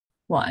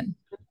One.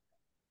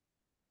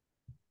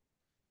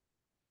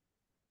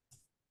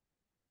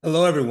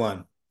 Hello,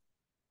 everyone.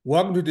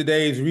 Welcome to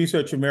today's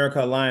Research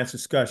America Alliance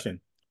discussion.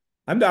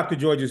 I'm Dr.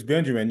 Georges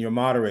Benjamin, your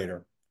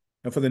moderator.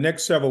 And for the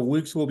next several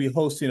weeks, we'll be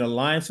hosting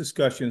Alliance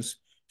discussions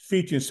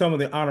featuring some of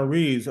the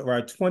honorees of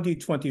our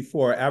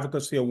 2024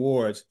 Advocacy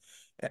Awards.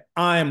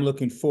 I am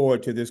looking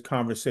forward to this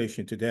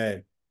conversation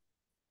today.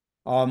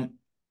 I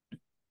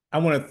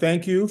want to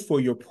thank you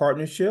for your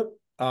partnership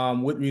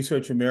with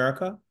Research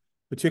America,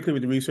 particularly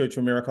with the Research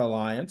America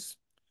Alliance.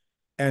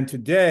 And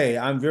today,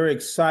 I'm very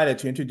excited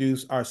to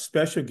introduce our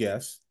special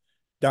guest,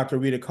 Dr.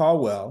 Rita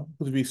Colwell,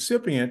 who's the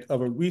recipient of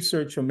a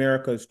Research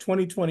America's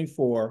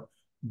 2024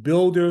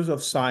 Builders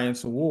of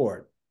Science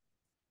Award.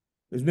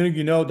 As many of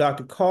you know,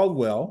 Dr.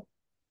 Caldwell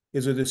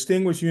is a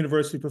distinguished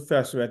university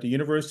professor at the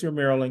University of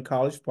Maryland,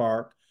 College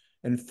Park,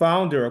 and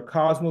founder of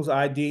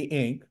CosmosID,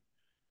 Inc.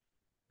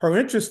 Her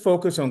interests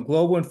focus on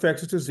global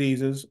infectious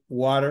diseases,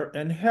 water,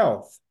 and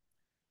health.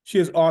 She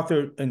has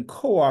authored and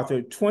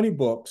co-authored 20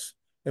 books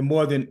and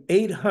more than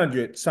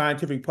 800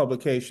 scientific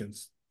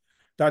publications.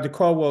 Dr.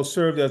 Caldwell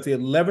served as the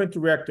 11th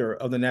director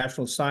of the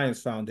National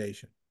Science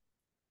Foundation.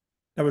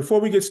 Now, before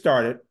we get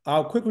started,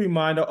 I'll quickly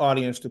remind our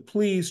audience to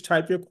please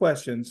type your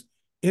questions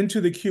into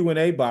the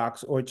Q&A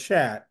box or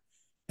chat,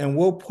 and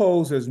we'll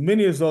pose as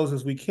many of those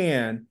as we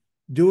can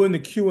during the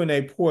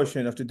Q&A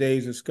portion of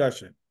today's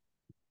discussion.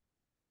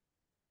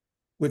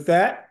 With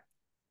that,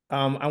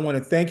 I want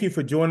to thank you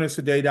for joining us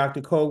today, Dr.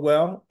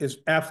 Caldwell. It's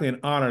absolutely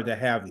an honor to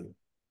have you.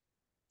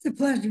 It's a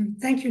pleasure.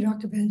 Thank you,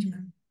 Dr.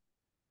 Benjamin.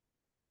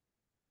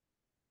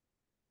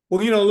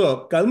 Well,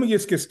 look, let me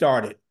just get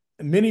started.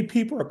 Many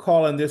people are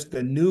calling this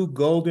the new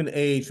golden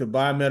age for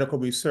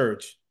biomedical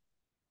research.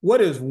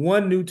 What is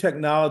one new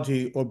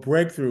technology or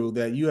breakthrough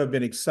that you have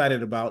been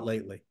excited about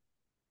lately?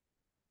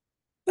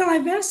 Well, I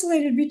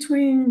vacillated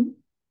between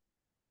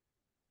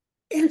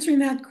answering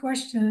that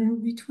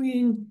question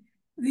between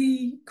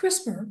the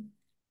CRISPR,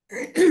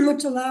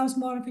 which allows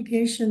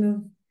modification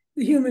of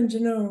the human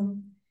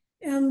genome,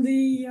 and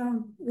the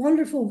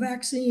wonderful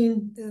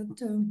vaccine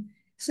that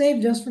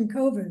saved us from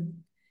COVID,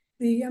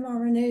 the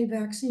mRNA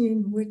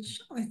vaccine, which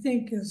I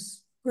think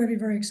is going to be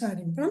very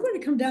exciting. But I'm going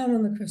to come down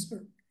on the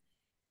CRISPR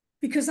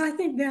because I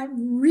think that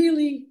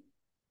really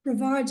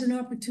provides an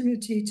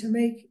opportunity to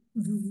make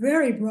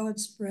very broad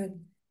spread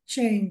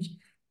change.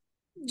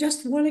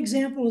 Just one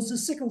example is the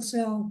sickle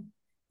cell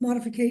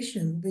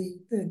modification,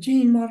 the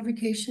gene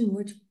modification,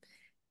 which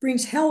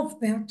brings health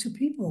back to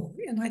people.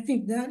 And I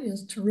think that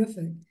is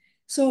terrific.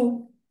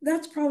 So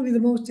that's probably the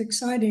most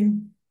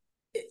exciting,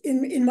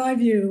 in my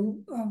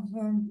view, of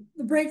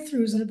the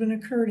breakthroughs that have been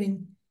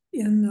occurring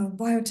in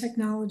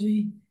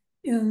biotechnology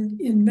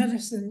and in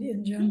medicine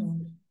in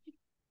general.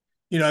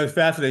 It's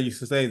fascinating you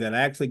should say that. I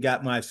actually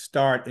got my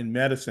start in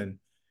medicine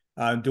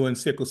doing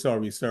sickle cell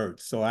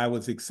research. So I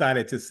was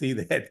excited to see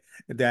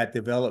that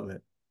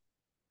development.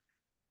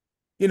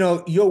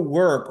 Your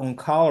work on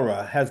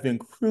cholera has been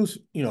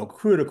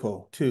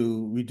critical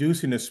to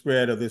reducing the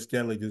spread of this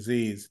deadly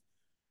disease.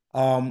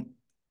 Can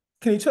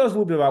you tell us a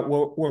little bit about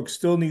what work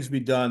still needs to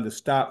be done to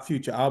stop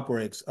future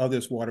outbreaks of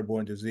this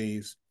waterborne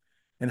disease?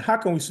 And how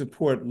can we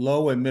support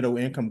low and middle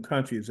income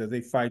countries as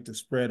they fight the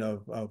spread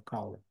of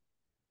cholera?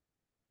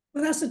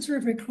 Well, that's a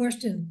terrific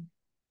question.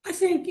 I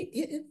think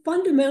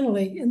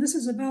fundamentally, and this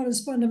is about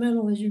as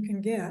fundamental as you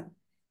can get,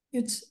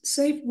 it's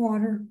safe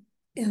water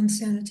and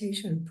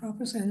sanitation,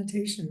 proper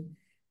sanitation.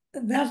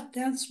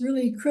 That's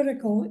really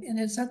critical, and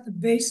it's at the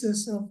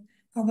basis of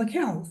public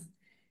health.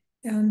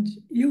 And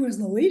you as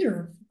the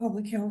leader of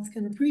public health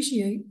can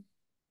appreciate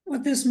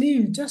what this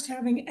means, just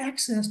having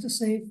access to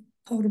safe,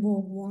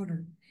 potable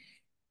water.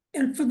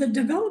 And for the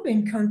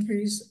developing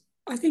countries,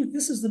 I think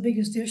this is the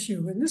biggest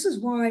issue. And this is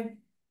why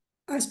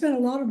I spent a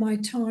lot of my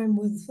time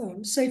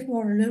with Safe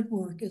Water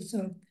Network. It's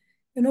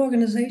an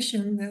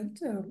organization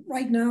that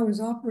right now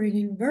is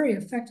operating very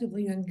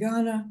effectively in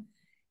Ghana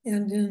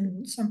and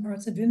in some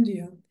parts of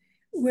India,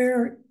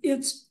 where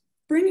it's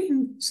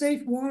bringing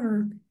safe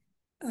water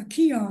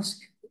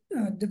kiosk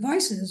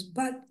devices,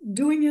 but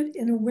doing it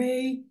in a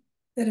way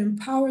that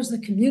empowers the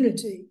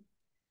community.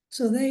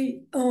 So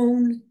they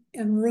own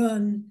and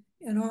run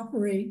and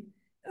operate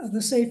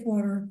the safe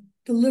water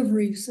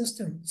delivery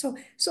system. So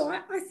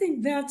I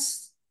think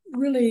that's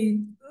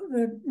really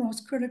the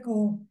most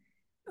critical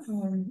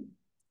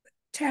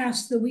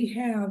task that we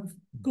have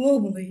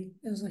globally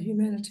as a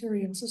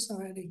humanitarian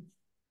society.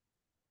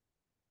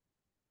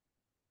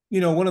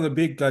 One of the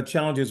big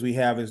challenges we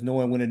have is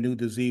knowing when a new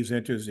disease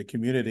enters the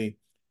community.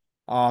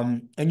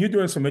 And you're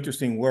doing some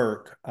interesting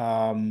work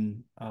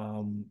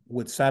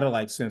with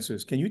satellite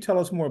sensors. Can you tell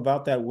us more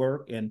about that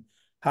work and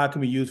how it can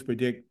be used to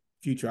predict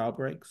future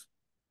outbreaks?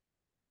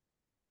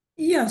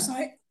 Yes,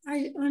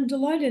 I'm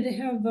delighted to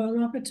have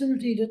an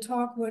opportunity to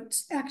talk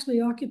what's actually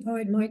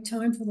occupied my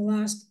time for the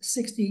last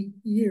 60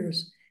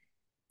 years.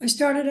 I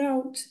started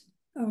out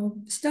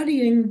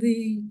studying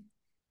the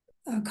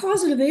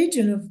causative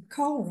agent of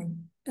cholera,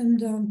 and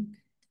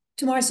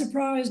to my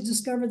surprise,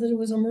 discovered that it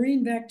was a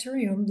marine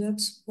bacterium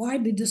that's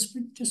widely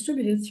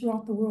distributed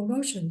throughout the world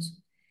oceans.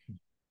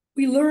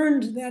 we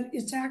learned that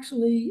it's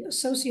actually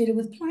associated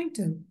with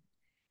plankton.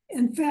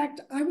 In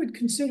fact, I would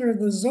consider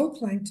the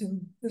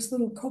zooplankton, this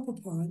little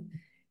copepod,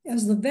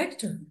 as the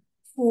vector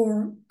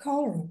for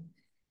cholera.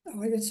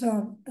 It's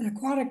an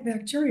aquatic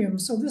bacterium,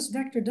 so this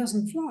vector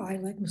doesn't fly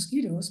like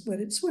mosquitoes, but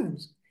it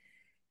swims.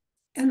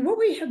 And what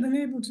we have been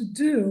able to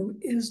do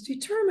is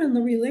determine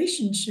the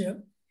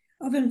relationship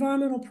of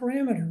environmental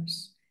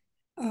parameters.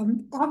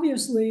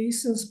 Obviously,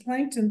 since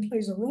plankton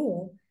plays a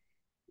role,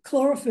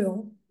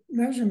 chlorophyll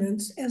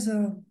measurements as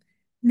a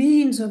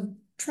means of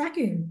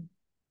tracking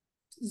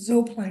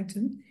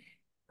zooplankton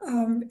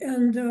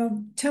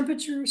and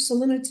temperature,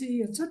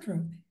 salinity,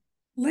 etc.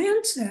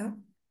 Landsat,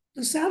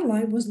 the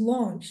satellite, was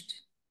launched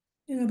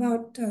in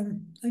about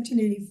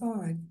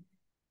 1985.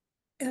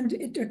 And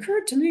it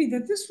occurred to me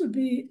that this would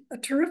be a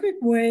terrific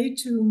way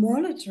to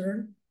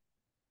monitor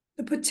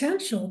the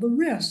potential, the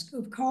risk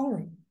of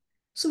cholera.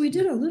 So we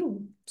did a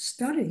little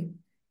study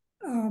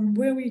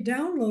where we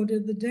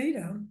downloaded the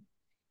data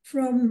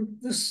from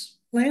this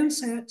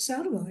Landsat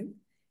satellite.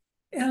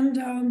 And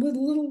with a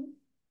little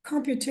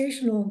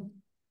computational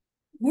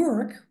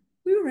work,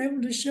 we were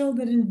able to show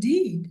that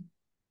indeed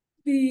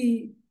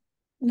the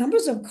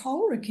numbers of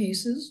cholera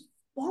cases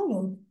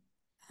followed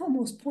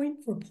almost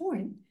point for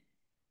point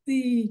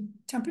the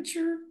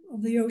temperature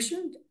of the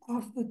ocean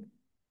off the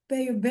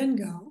Bay of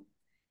Bengal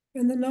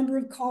and the number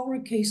of cholera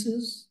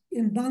cases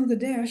in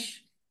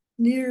Bangladesh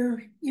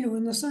near,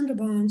 in the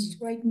Sundarbans,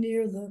 right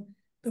near the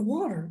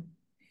water.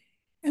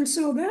 And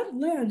so that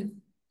led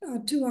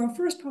to our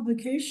first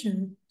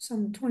publication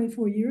some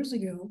 24 years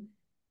ago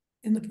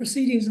in the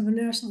Proceedings of the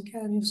National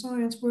Academy of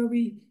Science, where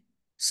we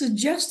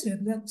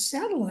suggested that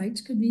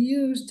satellites could be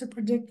used to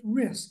predict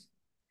risk.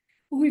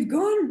 Well, we've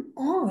gone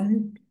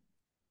on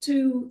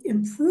to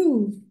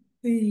improve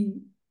the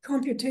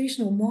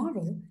computational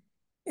model.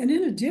 And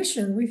in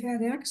addition, we've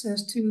had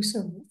access to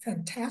some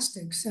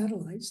fantastic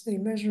satellites. They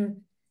measure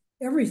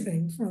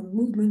everything from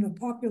movement of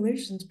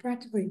populations,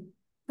 practically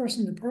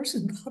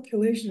person-to-person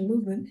population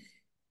movement,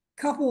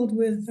 coupled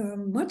with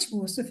much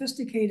more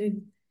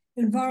sophisticated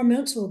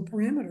environmental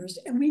parameters.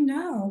 And we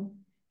now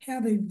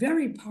have a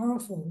very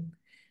powerful,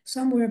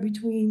 somewhere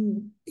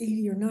between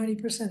 80 or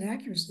 90%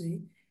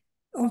 accuracy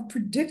of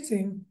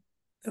predicting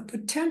the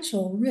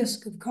potential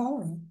risk of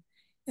cholera.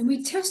 And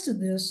we tested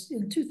this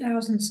in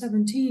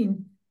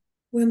 2017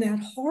 when that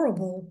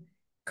horrible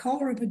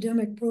cholera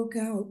epidemic broke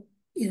out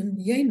in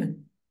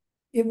Yemen.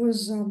 It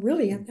was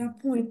really at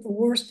that point the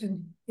worst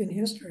in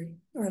history,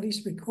 or at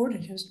least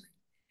recorded history.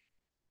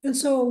 And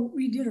so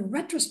we did a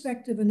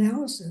retrospective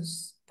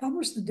analysis,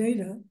 published the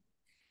data.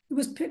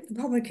 The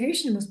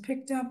publication was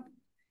picked up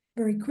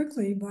very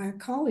quickly by a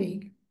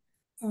colleague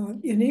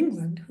in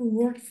England who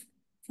worked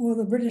for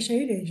the British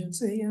Aid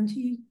Agency, and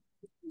he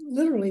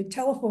literally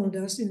telephoned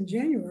us in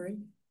January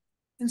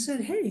and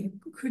said, "Hey,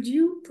 could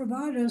you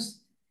provide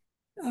us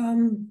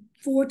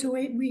 4 to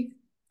 8 week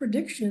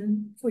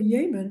prediction for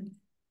Yemen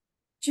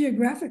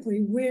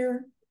geographically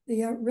where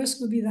the risk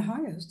would be the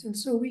highest?" And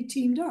so we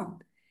teamed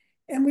up,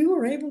 and we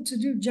were able to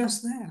do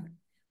just that.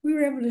 We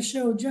were able to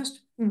show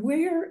just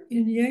where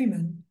in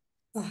Yemen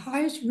the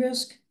highest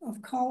risk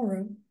of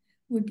cholera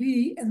would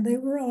be, and they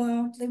were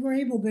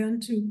able then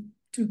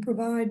to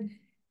provide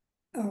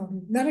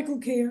medical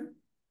care,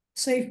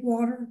 safe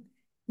water,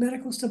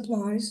 medical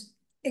supplies,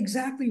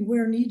 exactly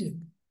where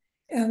needed.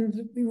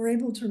 And we were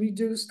able to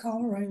reduce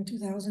cholera in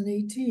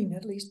 2018,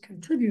 at least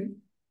contribute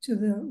to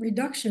the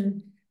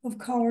reduction of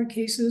cholera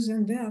cases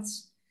and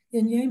deaths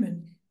in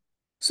Yemen.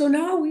 So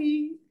now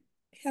we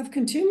have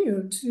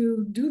continued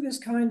to do this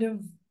kind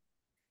of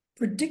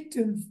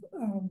predictive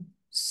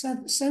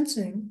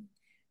sensing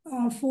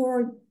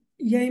for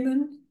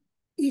Yemen,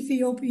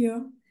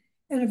 Ethiopia,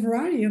 and a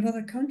variety of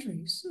other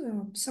countries,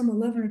 some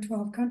 11 or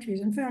 12 countries.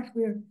 In fact,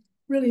 we're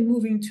really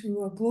moving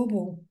to a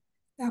global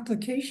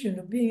application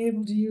of being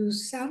able to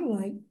use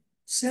satellite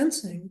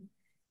sensing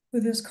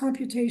with this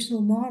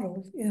computational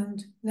model.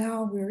 And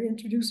now we're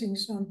introducing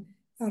some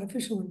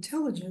artificial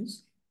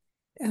intelligence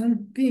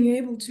and being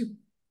able to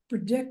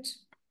predict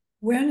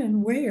when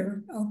and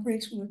where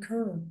outbreaks will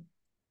occur.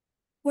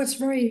 What's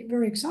very,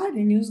 very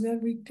exciting is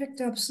that we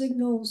picked up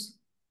signals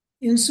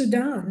in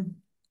Sudan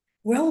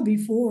well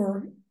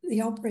before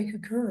the outbreak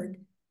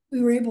occurred.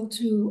 We were able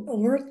to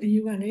alert the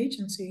UN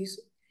agencies,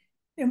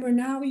 and we're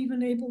now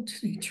even able to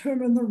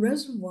determine the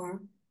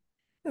reservoir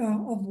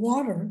of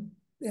water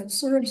that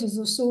serves as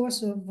a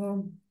source of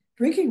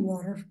drinking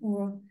water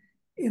for,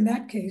 in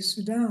that case,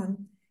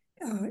 Sudan,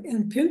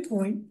 and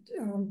pinpoint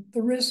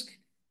the risk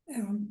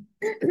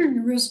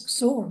risk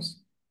source.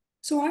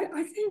 So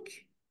I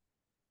think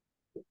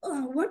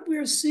what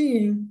we're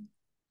seeing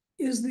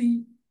is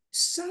the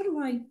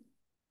satellite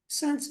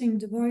sensing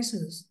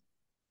devices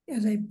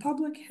as a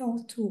public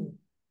health tool.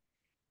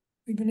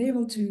 We've been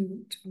able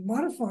to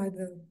modify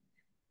the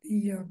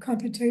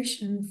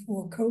computation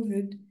for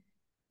COVID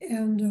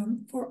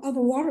and for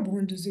other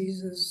waterborne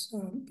diseases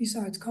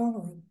besides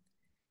cholera.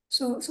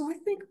 So I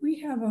think we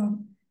have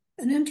an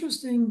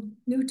interesting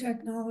new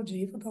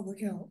technology for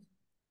public health.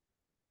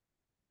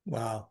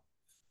 Wow.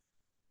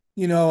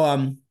 You know,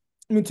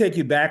 let me take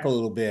you back a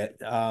little bit.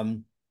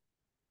 When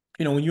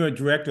you were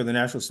director of the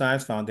National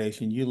Science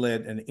Foundation, you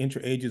led an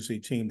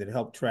interagency team that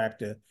helped track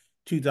the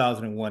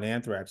 2001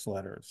 anthrax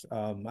letters.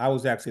 I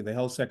was actually the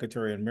health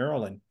secretary in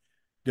Maryland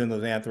during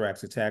those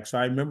anthrax attacks. So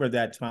I remember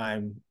that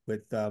time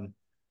with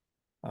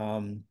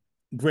um,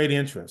 great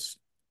interest.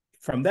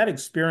 From that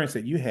experience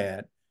that you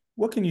had,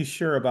 what can you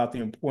share about the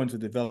importance of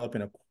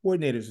developing a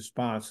coordinated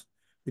response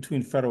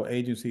between federal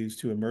agencies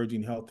to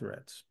emerging health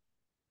threats?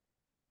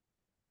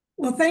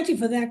 Well, thank you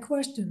for that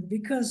question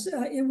because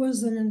it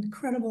was an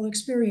incredible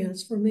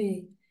experience for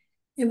me.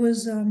 It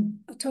was a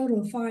total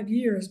of 5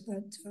 years,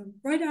 but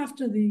right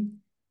after the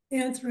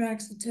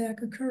anthrax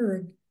attack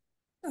occurred,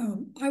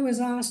 I was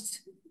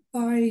asked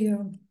by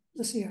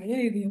the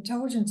CIA, the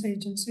intelligence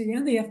agency,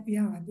 and the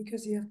FBI,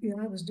 because the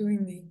FBI was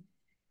doing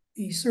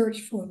the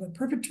search for the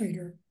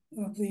perpetrator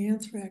of the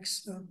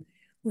anthrax,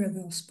 where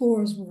the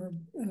spores were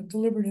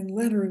delivered in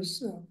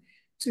letters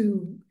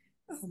to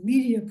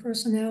media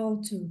personnel,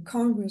 to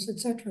Congress,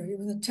 etc. It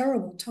was a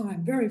terrible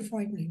time, very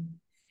frightening.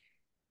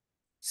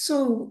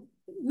 So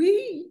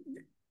we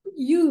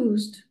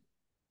used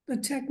the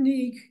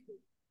technique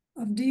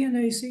of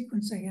DNA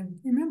sequencing. And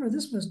remember,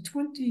 this was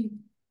 20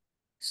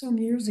 some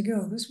years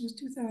ago. This was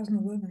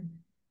 2011.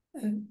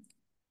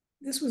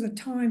 This was a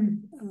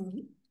time,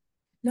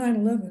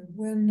 9/11,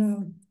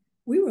 when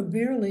we were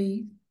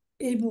barely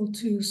able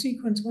to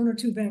sequence one or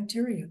two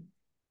bacteria.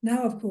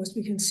 Now, of course,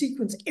 we can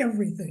sequence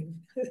everything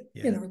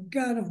in our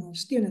gut, on our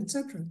skin,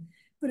 etc.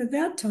 But at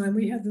that time,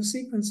 we had the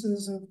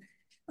sequences of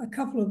a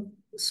couple of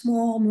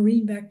small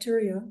marine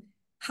bacteria,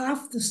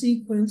 half the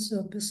sequence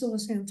of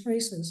Bacillus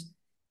anthracis.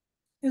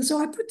 And so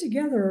I put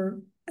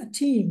together a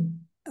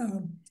team.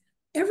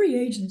 Every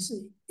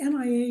agency,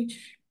 NIH,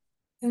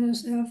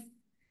 NSF,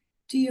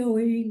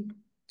 DOE,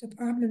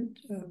 Department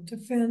of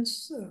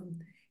Defense,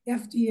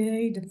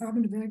 FDA,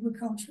 Department of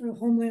Agriculture,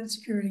 Homeland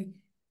Security,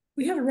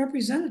 we had a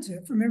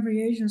representative from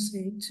every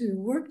agency to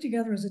work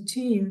together as a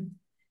team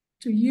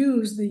to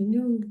use the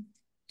new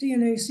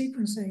DNA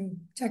sequencing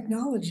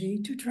technology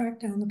to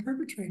track down the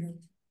perpetrator.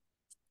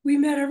 We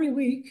met every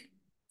week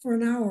for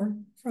an hour,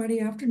 Friday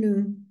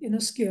afternoon, in a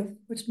skiff,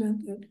 which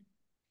meant that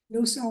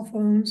no cell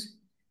phones.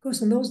 Of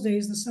course, in those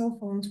days, the cell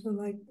phones were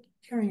like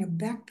carrying a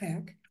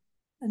backpack.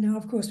 And now,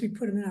 of course, we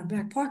put them in our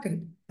back pocket.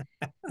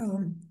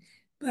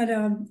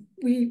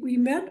 We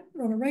met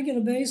on a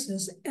regular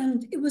basis,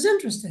 and it was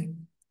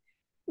interesting.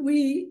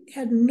 We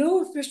had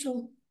no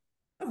official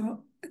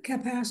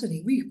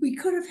capacity. We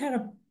could have had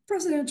a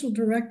presidential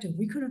directive.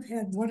 We could have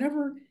had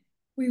whatever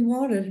we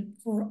wanted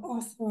for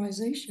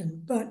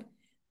authorization. But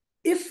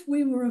if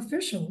we were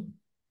official,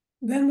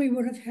 then we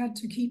would have had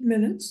to keep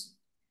minutes.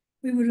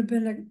 We would have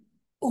been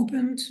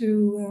open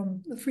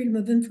to the Freedom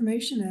of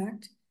Information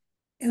Act,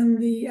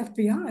 and the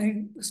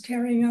FBI was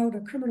carrying out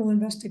a criminal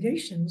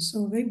investigation,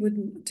 so they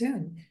wouldn't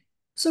attend.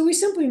 So we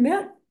simply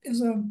met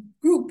as a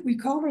group. We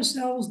called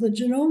ourselves the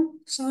Genome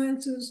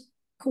Sciences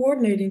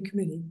Coordinating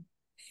Committee.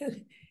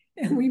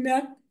 And we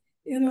met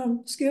in a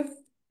skiff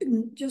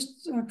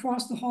just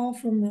across the hall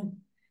from the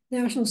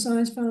National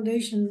Science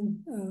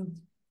Foundation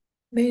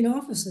main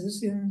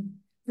offices in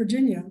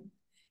Virginia.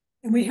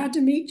 And we had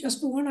to meet just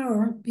for 1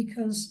 hour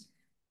because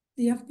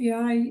the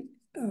FBI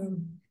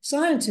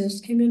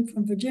scientists came in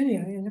from Virginia,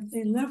 and if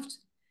they left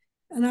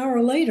an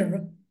hour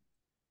later,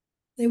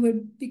 they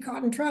would be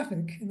caught in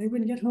traffic and they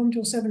wouldn't get home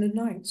till 7 at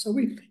night. So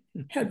we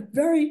had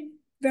very,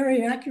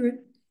 very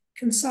accurate,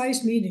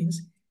 concise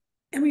meetings.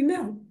 And we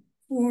met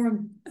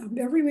for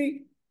every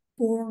week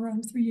for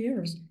 3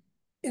 years.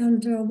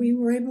 And we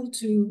were able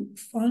to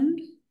fund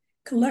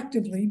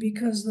collectively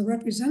because the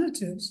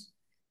representatives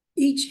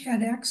each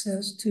had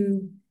access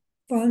to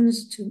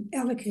funds to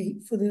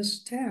allocate for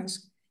this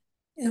task.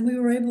 And we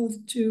were able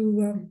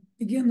to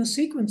begin the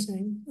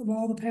sequencing of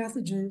all the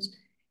pathogens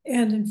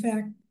and, in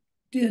fact,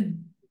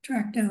 did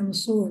track down the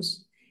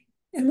source.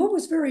 And what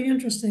was very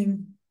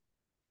interesting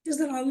is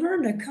that I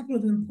learned a couple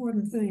of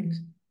important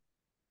things.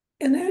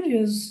 And that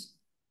is,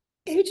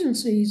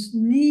 agencies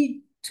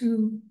need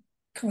to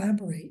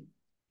collaborate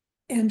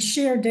and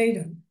share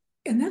data.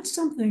 And that's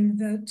something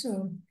that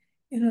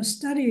in a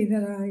study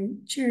that I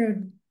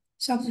chaired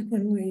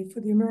subsequently for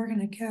the American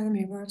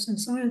Academy of Arts and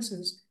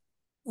Sciences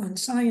on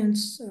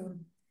science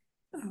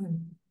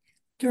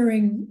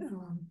during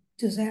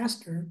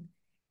disaster,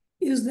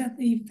 is that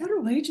the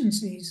federal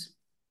agencies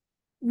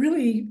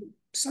really,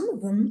 some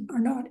of them are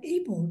not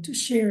able to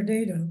share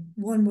data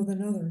one with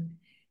another.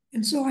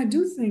 And so I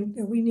do think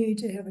that we need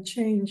to have a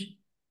change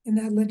in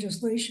that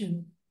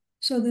legislation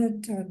so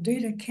that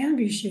data can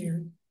be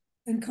shared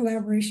and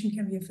collaboration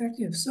can be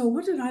effective. So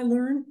what did I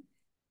learn?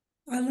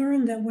 I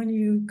learned that when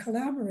you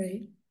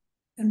collaborate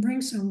and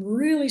bring some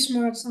really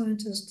smart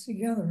scientists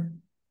together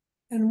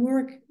and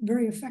work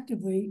very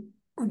effectively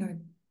on a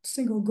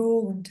single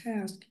goal and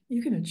task,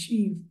 you can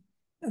achieve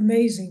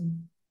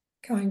amazing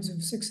kinds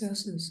of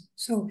successes.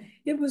 So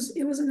it was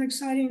an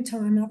exciting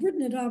time. I've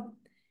written it up,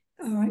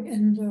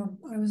 and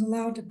I was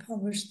allowed to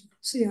publish,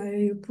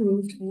 CIA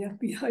approved and the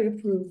FBI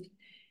approved.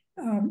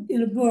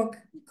 in a book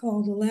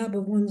called The Lab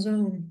of One's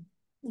Own,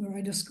 where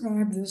I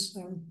describe this,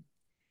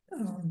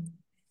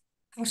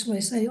 how shall I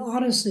say,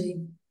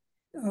 odyssey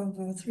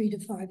of 3 to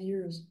 5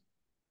 years.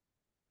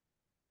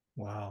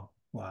 Wow.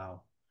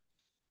 Wow.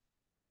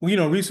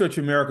 Well, Research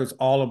America is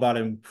all about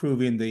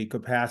improving the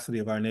capacity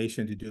of our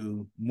nation to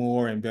do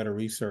more and better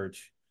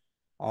research.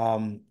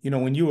 When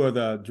you were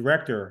the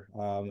director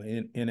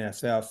in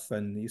NSF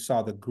and you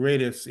saw the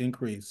greatest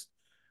increase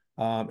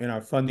in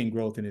our funding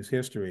growth in its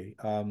history.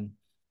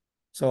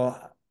 So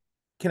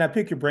can I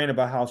pick your brain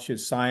about how should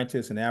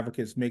scientists and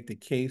advocates make the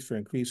case for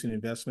increasing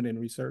investment in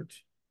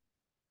research?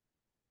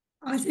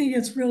 I think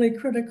it's really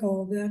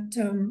critical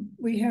that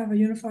we have a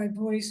unified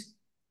voice.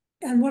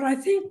 And what I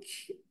think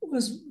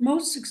was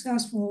most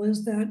successful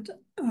is that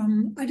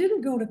I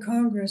didn't go to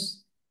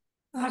Congress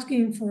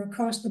asking for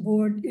across the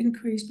board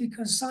increase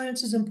because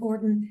science is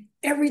important.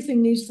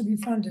 Everything needs to be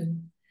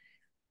funded.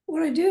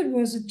 What I did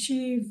was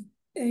achieve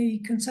a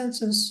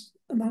consensus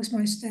amongst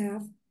my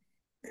staff.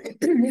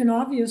 And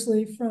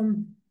obviously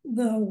from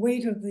the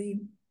weight of the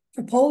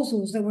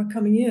proposals that were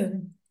coming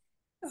in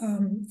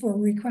for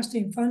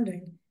requesting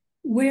funding,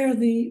 where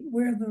the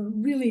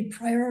really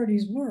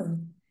priorities were.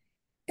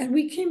 And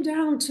we came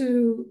down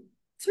to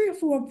 3 or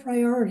 4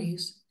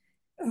 priorities,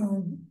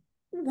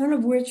 one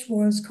of which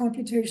was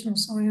computational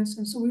science.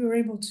 And so we were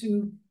able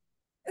to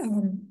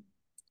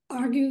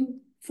argue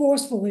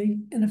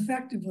forcefully and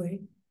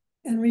effectively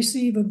and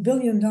receive $1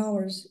 billion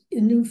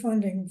in new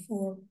funding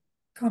for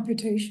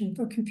computation,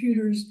 for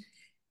computers.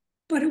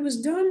 But it was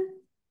done,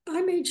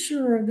 I made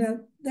sure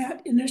that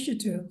that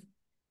initiative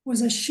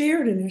was a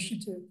shared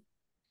initiative,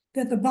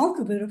 that the bulk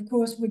of it, of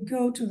course, would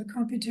go to the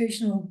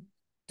computational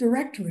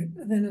directorate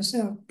of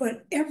NSF,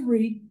 but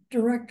every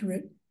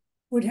directorate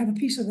would have a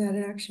piece of that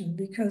action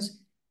because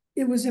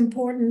it was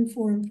important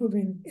for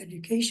improving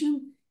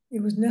education.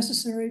 It was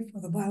necessary for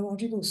the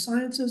biological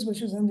sciences,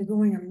 which is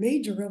undergoing a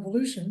major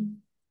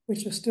revolution,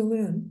 which are still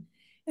in,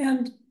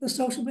 and the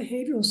social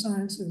behavioral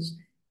sciences.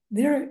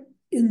 They're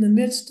in the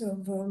midst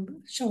of,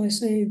 shall I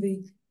say,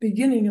 the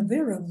beginning of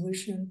their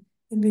revolution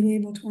in being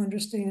able to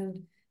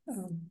understand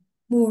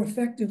more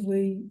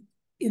effectively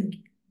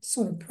in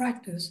sort of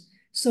practice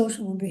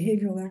social and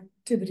behavioral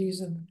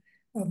activities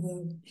of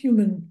the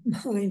human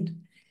mind.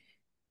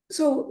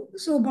 So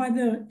by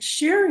the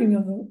sharing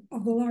of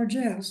the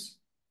largesse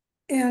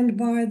and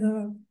by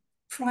the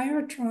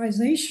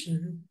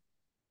prioritization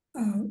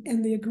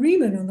and the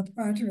agreement on the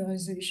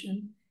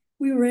prioritization,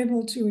 we were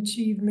able to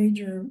achieve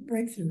major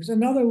breakthroughs.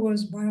 Another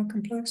was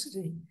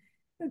biocomplexity,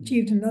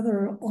 achieved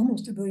another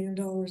almost $1 billion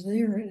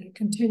there, and it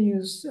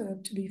continues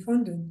to be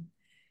funded.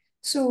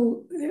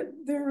 So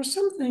there are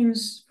some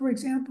things, for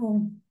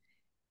example,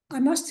 I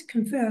must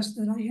confess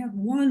that I have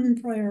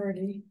one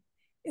priority,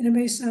 and it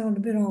may sound a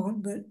bit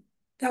odd, but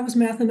that was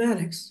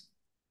mathematics.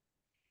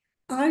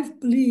 I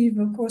believe,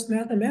 of course,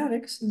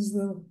 mathematics is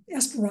the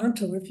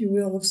Esperanto, if you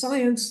will, of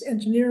science,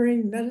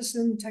 engineering,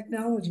 medicine,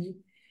 technology.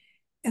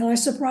 And I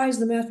surprised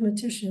the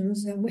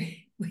mathematicians, and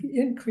we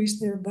increased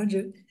their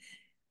budget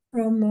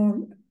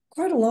from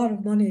quite a lot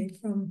of money,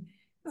 from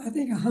I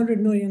think $100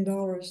 million.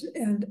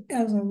 And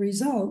as a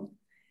result,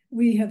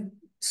 we have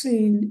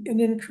seen an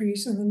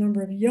increase in the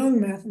number of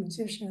young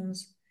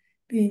mathematicians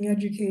being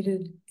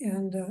educated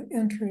and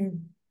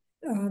entering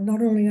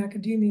not only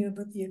academia,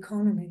 but the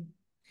economy.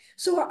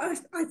 So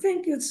I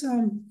think it's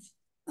a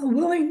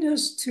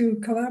willingness to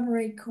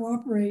collaborate,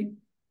 cooperate,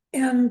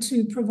 and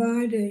to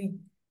provide a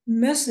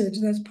message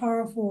that's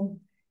powerful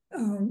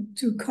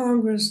to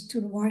Congress,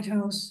 to the White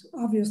House,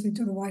 obviously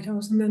to the White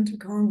House, and then to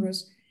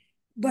Congress,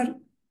 but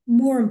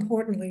more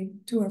importantly,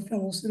 to our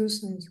fellow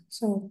citizens.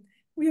 So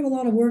we have a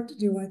lot of work to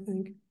do, I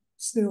think,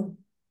 still.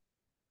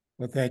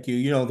 Well, thank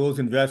you. Those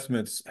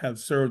investments have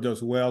served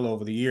us well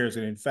over the years.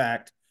 And in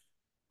fact,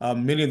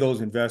 many of those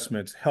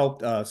investments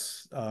helped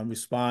us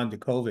respond to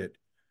COVID.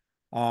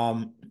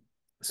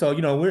 So,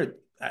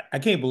 I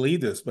can't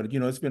believe this, but,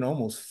 it's been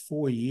almost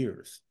 4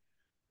 years,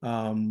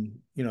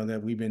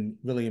 that we've been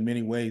really in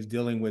many ways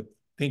dealing with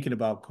thinking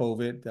about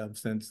COVID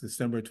since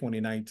December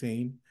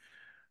 2019.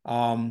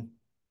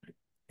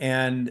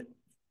 And,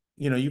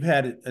 you've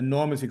had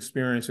enormous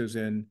experiences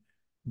in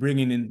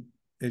bringing in,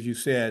 as you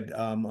said,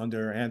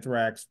 under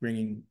anthrax,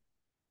 bringing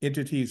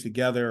entities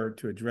together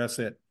to address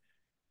it.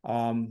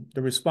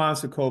 The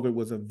response to COVID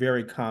was a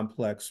very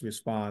complex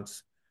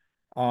response.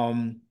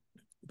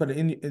 But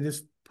in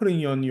just putting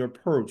you on your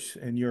perch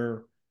and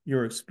your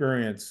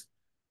experience,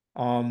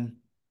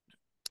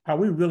 are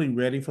we really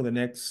ready for the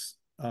next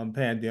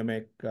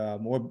pandemic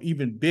or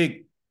even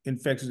big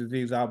infectious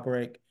disease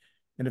outbreak?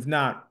 And if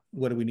not,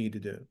 what do we need to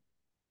do?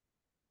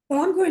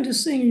 Well, I'm going to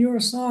sing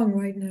your song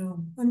right now.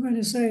 I'm going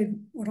to say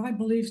what I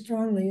believe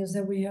strongly is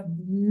that we have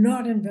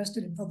not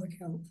invested in public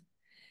health.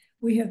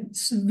 We have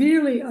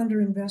severely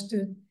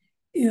underinvested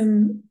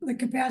in the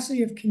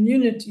capacity of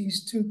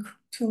communities to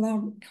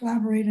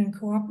collaborate and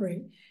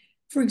cooperate.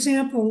 For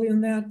example,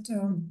 in that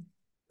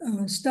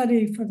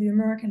study for the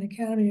American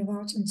Academy of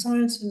Arts and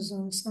Sciences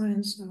on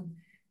science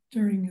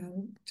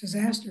during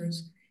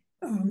disasters,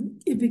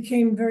 it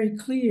became very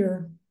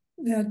clear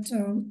that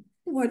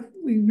what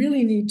we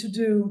really need to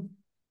do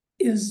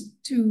is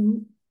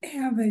to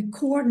have a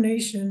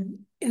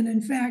coordination. And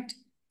in fact,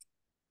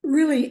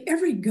 really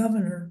every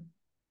governor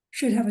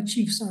should have a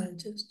chief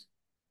scientist.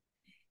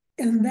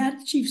 And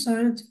that chief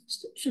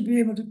scientist should be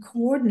able to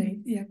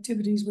coordinate the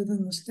activities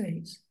within the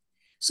states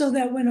so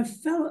that when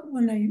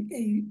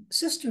a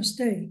sister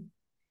state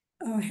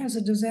has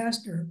a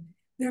disaster,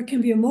 there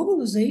can be a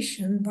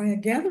mobilization by a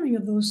gathering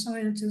of those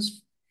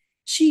scientists,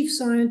 chief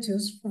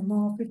scientists from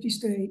all 50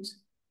 states,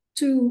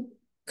 to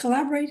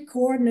collaborate,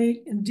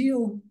 coordinate, and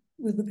deal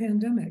with the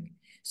pandemic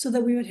so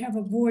that we would have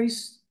a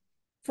voice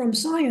from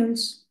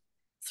science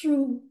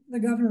through the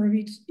governor of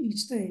each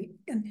state.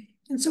 And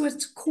so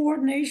it's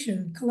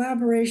coordination,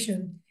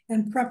 collaboration,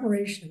 and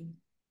preparation.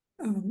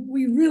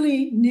 We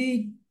really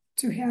need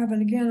to have,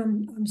 and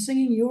again, I'm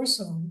singing your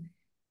song,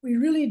 we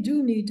really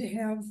do need to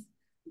have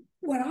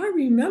what I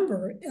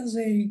remember as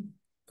a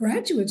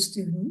graduate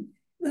student,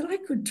 that I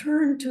could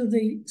turn to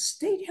the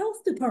state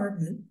health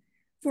department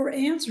for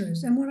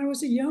answers. And when I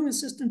was a young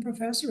assistant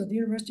professor at the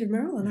University of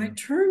Maryland, I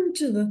turned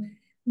to the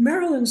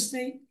Maryland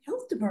State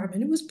Health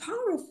Department. It was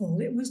powerful.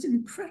 It was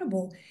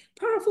incredible,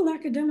 powerful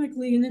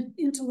academically and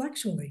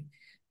intellectually,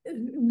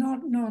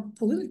 not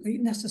politically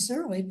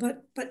necessarily,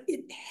 but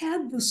it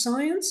had the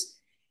science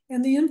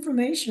and the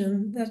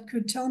information that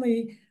could tell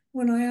me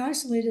when I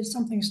isolated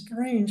something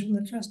strange from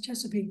the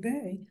Chesapeake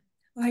Bay.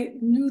 I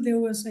knew there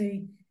was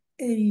a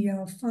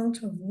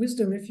fount of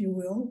wisdom, if you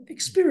will,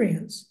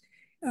 experience,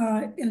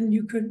 and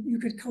you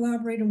could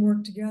collaborate and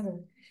work together.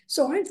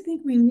 So I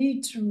think we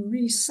need to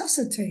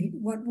resuscitate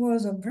what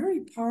was a very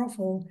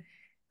powerful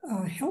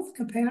health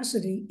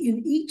capacity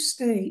in each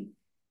state,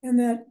 and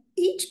that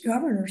each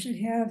governor should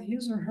have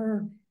his or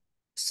her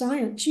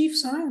chief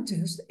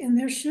scientist, and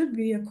there should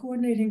be a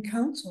coordinating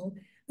council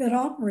that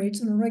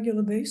operates on a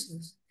regular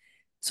basis.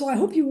 So I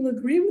hope you will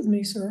agree with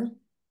me, sir.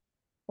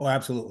 Oh,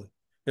 absolutely.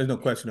 There's no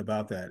question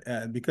about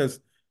that. Because,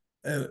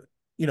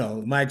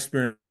 my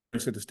experience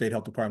at the state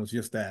health department was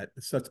just that.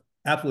 It's such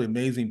absolutely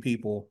amazing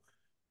people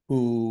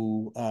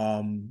who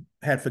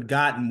had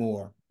forgotten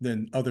more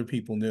than other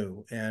people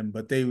knew,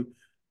 but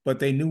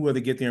they knew where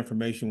to get the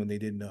information when they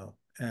didn't know,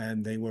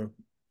 and they were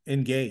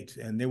engaged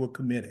and they were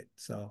committed.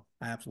 So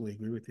I absolutely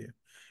agree with you.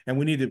 And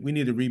we need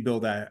to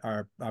rebuild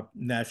our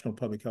national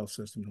public health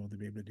system in order to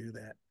be able to do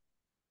that.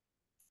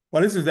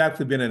 Well, this has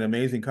actually been an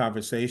amazing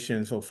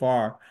conversation so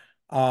far.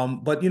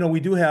 But we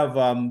do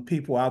have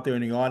people out there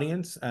in the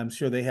audience. I'm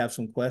sure they have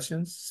some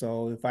questions.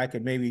 So if I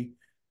could maybe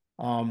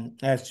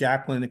ask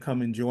Jacqueline to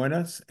come and join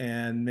us,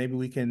 and maybe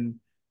we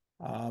can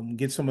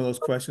get some of those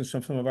questions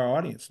from some of our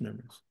audience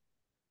members.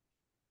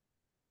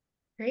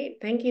 Great.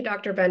 Thank you,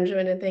 Dr.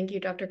 Benjamin, and thank you,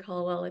 Dr.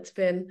 Colwell. It's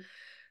been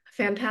a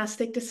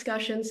fantastic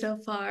discussion so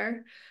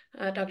far.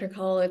 Dr.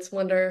 Colwell, it's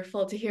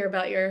wonderful to hear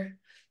about your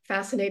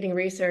fascinating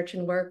research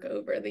and work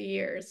over the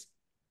years.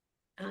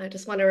 I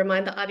just want to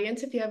remind the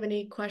audience, if you have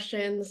any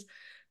questions,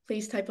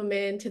 please type them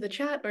into the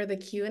chat or the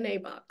Q&A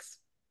box.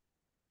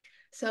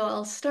 So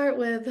I'll start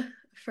with the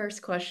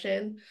first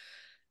question.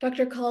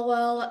 Dr.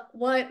 Colwell,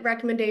 what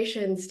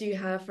recommendations do you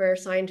have for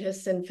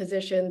scientists and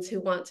physicians who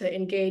want to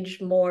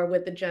engage more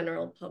with the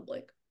general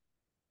public?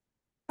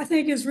 I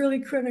think it's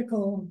really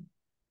critical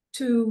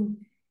to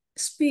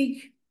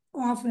speak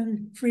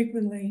often,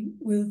 frequently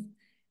with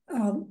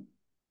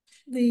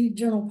the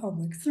general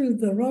public through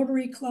the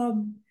Rotary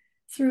Club,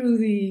 through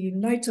the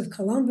Knights of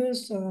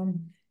Columbus,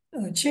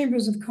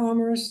 Chambers of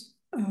Commerce,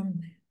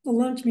 the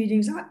lunch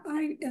meetings.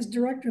 I, as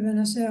director of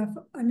NSF,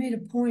 I made a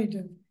point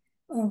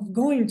of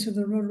going to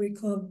the Rotary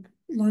Club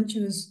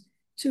lunches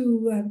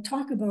to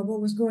talk about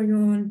what was going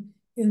on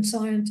in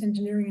science,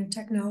 engineering, and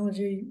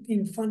technology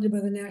being funded by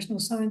the National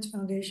Science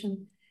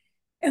Foundation.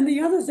 And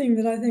the other thing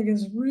that I think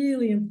is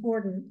really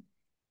important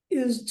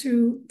is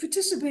to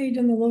participate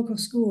in the local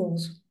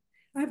schools.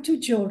 I have two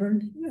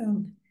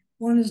children.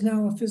 One is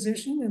now a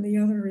physician, and the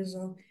other is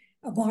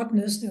a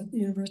botanist at the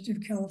University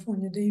of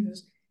California,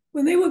 Davis.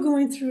 When they were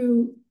going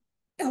through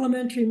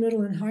elementary,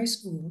 middle, and high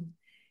school,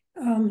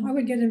 I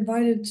would get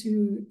invited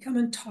to come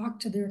and talk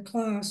to their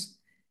class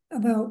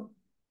about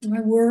my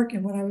work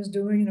and what I was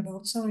doing and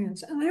about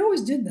science. And I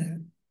always did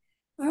that.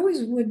 I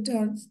always would,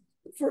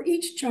 for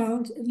each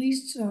child, at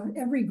least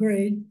every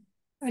grade,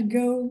 I'd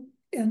go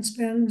and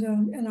spend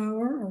an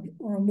hour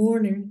or a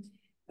morning.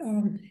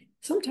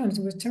 Sometimes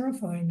it was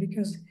terrifying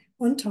because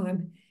one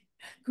time,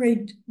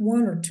 grade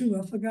 1 or 2,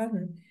 I've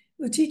forgotten,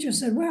 the teacher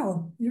said,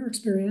 well, you're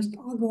experienced,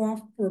 I'll go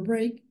off for a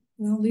break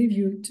and I'll leave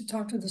you to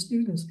talk to the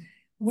students.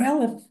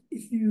 Well,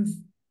 if you've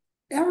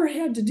ever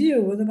had to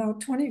deal with about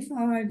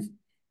 25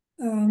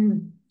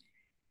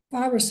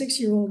 5 or 6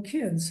 year old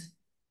kids,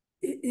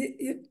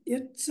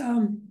 it's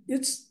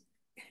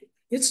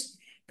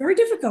very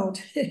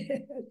difficult.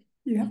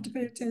 You have to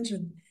pay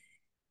attention.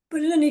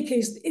 But in any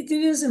case, it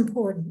is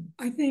important.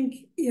 I think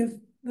if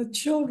the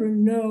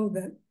children know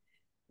that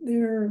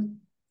their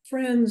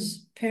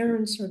friends,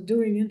 parents are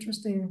doing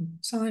interesting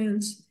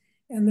science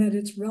and that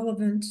it's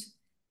relevant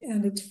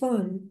and it's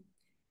fun,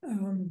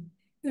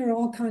 there are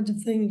all kinds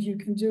of things you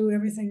can do,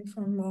 everything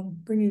from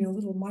bringing a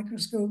little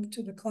microscope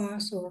to the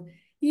class or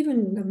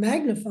even a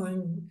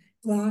magnifying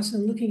glass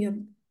and looking at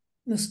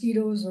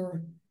mosquitoes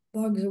or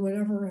bugs or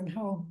whatever and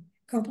how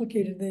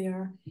complicated they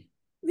are.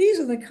 These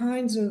are the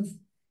kinds of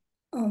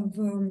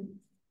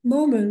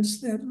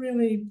moments that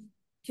really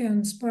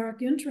can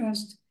spark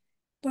interest,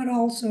 but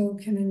also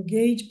can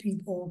engage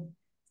people.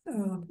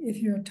 If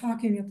you're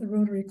talking at the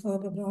Rotary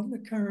Club about the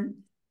current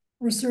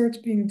research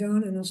being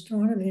done in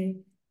astronomy,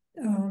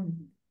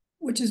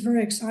 which is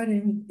very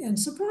exciting and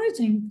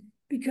surprising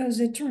because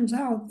it turns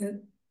out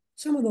that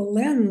some of the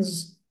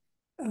lens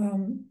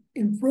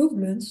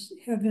improvements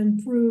have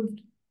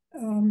improved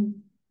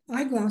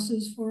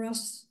eyeglasses for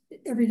us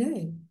every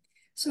day.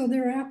 So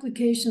there are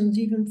applications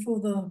even for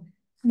the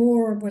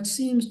more what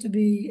seems to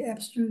be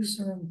abstruse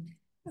or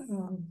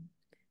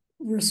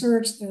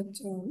research that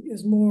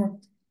is more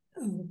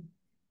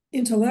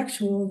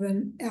intellectual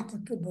than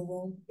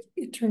applicable.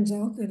 It turns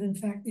out that in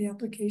fact the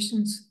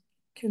applications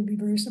can be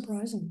very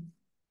surprising.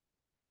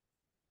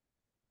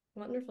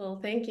 Wonderful,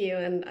 thank you.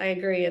 And I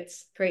agree,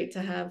 it's great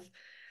to have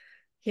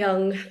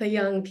the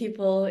young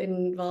people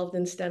involved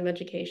in STEM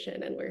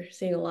education, and we're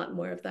seeing a lot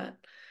more of that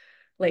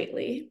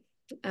lately.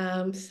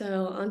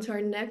 So on to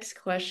our next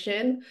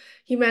question.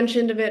 You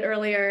mentioned a bit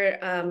earlier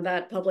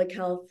that public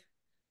health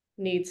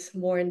needs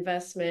more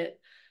investment.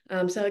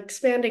 So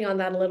expanding on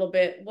that a little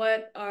bit,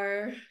 what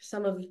are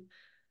some of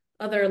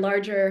other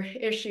larger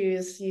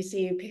issues you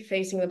see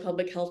facing the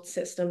public health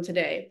system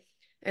today?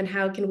 And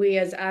how can we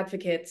as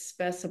advocates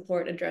best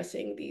support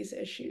addressing these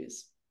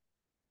issues?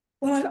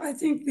 Well, I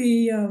think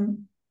the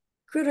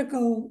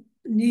critical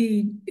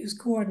need is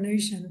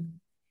coordination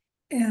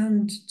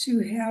and to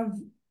have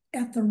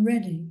at the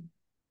ready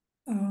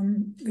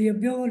the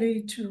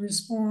ability to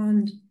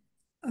respond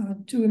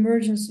to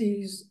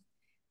emergencies.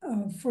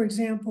 For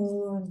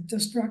example,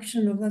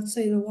 destruction of, let's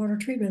say, the water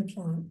treatment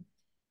plant.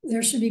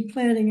 There should be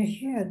planning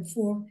ahead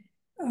for,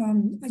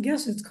 I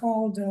guess it's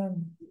called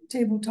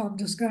tabletop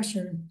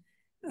discussion,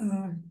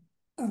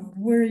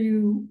 where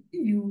you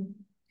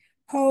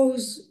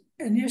pose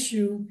an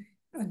issue,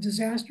 a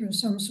disaster of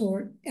some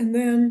sort, and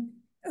then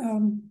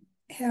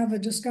have a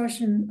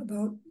discussion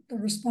about the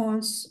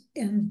response,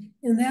 and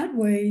in that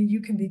way you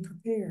can be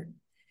prepared.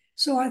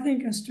 So I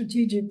think a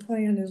strategic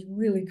plan is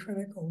really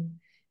critical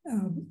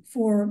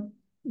for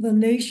the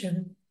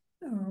nation,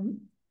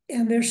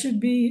 and there should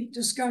be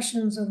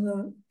discussions of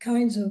the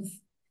kinds of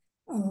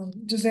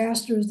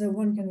disasters that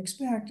one can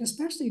expect,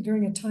 especially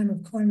during a time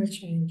of climate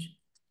change.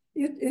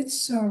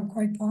 It's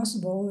quite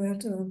possible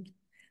that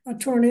a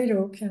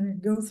tornado can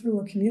go through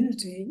a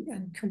community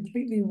and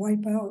completely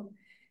wipe out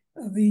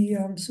the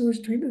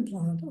sewage treatment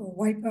plant or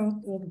wipe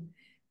out the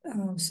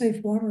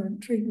safe water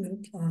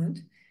treatment plant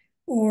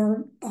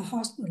or a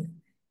hospital.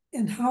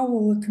 And how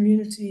will the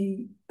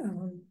community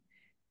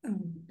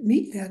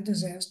meet that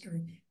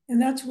disaster?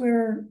 And that's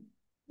where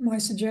my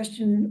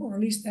suggestion, or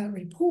at least that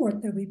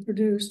report that we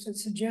produced, that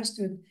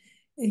suggested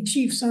a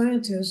chief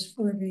scientist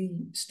for every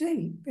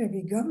state,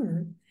 every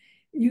governor.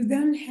 You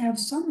then have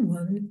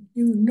someone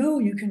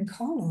you can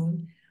call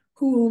on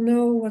who will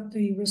know what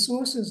the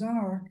resources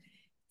are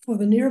for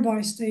the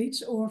nearby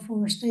states or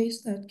for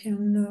states that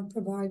can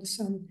provide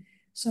some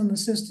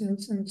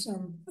assistance and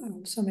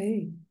some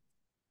aid.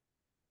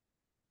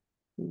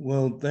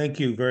 Well, thank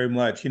you very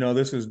much.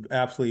 This has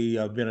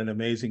absolutely been an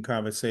amazing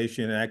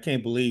conversation, and I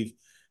can't believe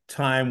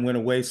time went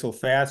away so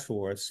fast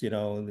for us. It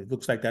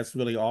looks like that's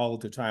really all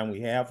the time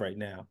we have right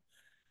now.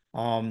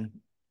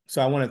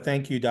 So I want to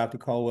thank you, Dr.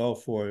 Colwell,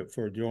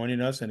 for joining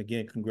us, and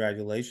again,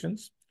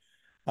 congratulations.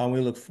 We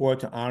look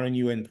forward to honoring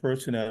you in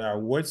person at our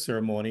awards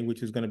ceremony,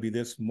 which is going to be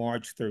this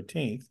March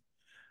 13th,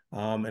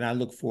 and I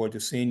look forward to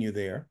seeing you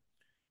there.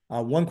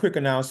 One quick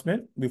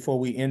announcement before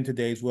we end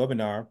today's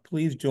webinar.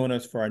 Please join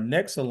us for our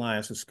next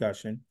Alliance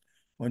discussion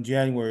on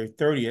January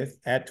 30th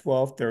at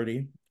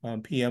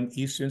 12:30 p.m.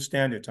 Eastern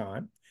Standard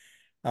Time.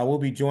 We'll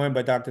be joined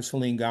by Dr.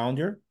 Celine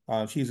Gounder.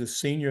 She's a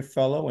senior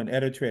fellow and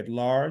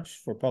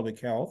editor-at-large for public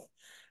health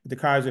at the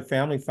Kaiser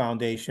Family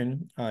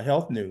Foundation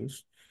Health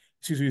News.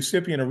 She's a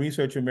recipient of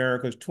Research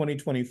America's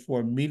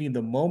 2024 Meeting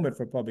the Moment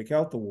for Public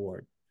Health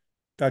Award.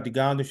 Dr.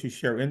 Gounder should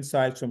share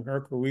insights from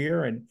her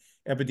career in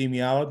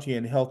epidemiology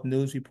and health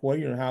news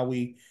reporting on how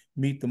we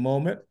meet the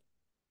moment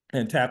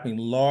and tackling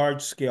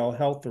large-scale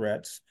health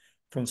threats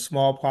from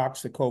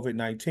smallpox to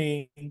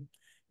COVID-19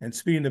 and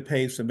speeding the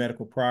pace of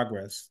medical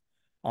progress.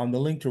 The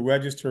link to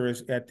register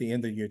is at the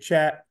end of your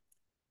chat.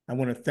 I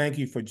want to thank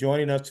you for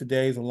joining us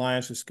today's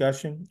Alliance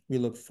discussion. We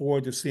look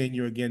forward to seeing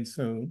you again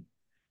soon,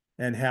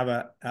 and have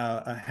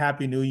a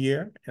happy new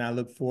year. And I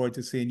look forward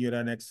to seeing you at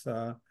our next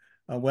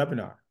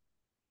webinar.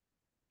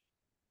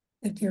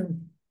 Thank you.